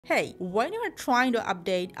Hey, when you're trying to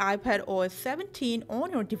update iPadOS 17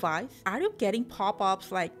 on your device, are you getting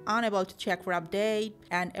pop-ups like unable to check for update,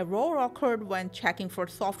 an error occurred when checking for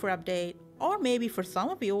software update, or maybe for some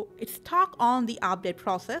of you, it's stuck on the update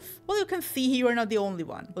process? Well, you can see you are not the only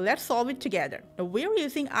one. Let's solve it together. Now, we're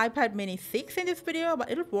using iPad mini 6 in this video, but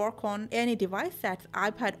it'll work on any device that's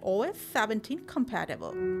iPadOS 17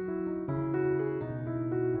 compatible.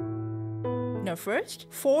 Now first,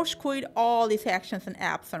 force quit all these actions and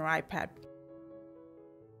apps on your iPad.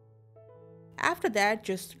 After that,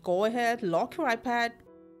 just go ahead, lock your iPad,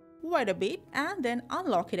 wait a bit, and then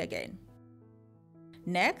unlock it again.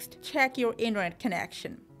 Next, check your internet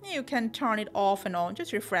connection. You can turn it off and on,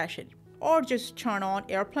 just refresh it. Or just turn on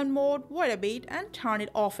airplane mode, wait a bit, and turn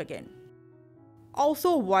it off again.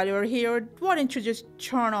 Also, while you're here, why don't you just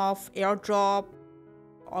turn off AirDrop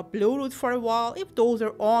or Bluetooth for a while? If those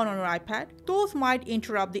are on your iPad, those might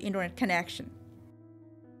interrupt the internet connection.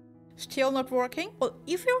 Still not working? Well,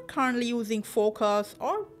 if you're currently using Focus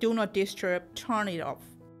or Do Not Disturb, turn it off.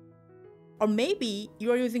 Or maybe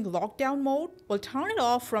you're using lockdown mode? Well, turn it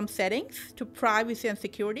off from Settings to Privacy and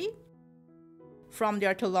Security. From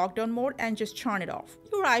there to lockdown mode and just turn it off.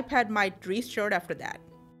 Your iPad might restart after that.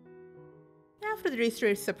 After the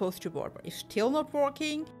restart, it's supposed to work, but it's still not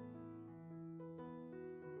working.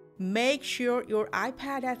 Make sure your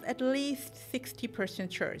iPad has at least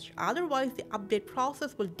 60% charge, otherwise the update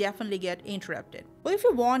process will definitely get interrupted. Well, if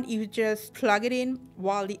you want, you just plug it in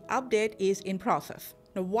while the update is in process.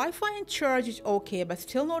 Now, Wi-Fi and charge is okay, but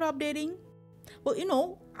still not updating?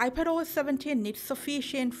 Well, iPadOS 17 needs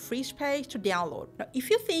sufficient free space to download. Now,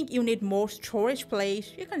 if you think you need more storage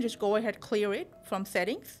space, you can just go ahead and clear it from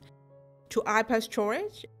Settings to iPad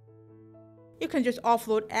storage. You can just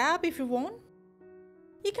offload app if you want.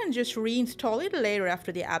 You can just reinstall it later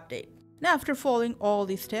after the update. Now, after following all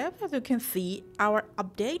these steps, as you can see, our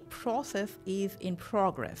update process is in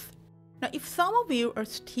progress. Now, if some of you are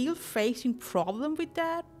still facing problem with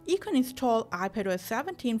that, you can install iPadOS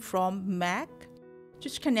 17 from Mac.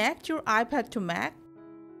 Just connect your iPad to Mac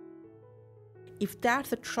if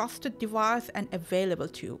that's a trusted device and available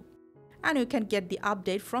to you. And you can get the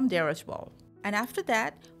update from there as well. And after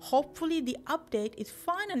that, hopefully the update is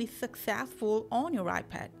finally successful on your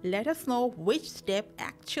iPad. Let us know which step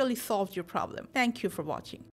actually solves your problem. Thank you for watching.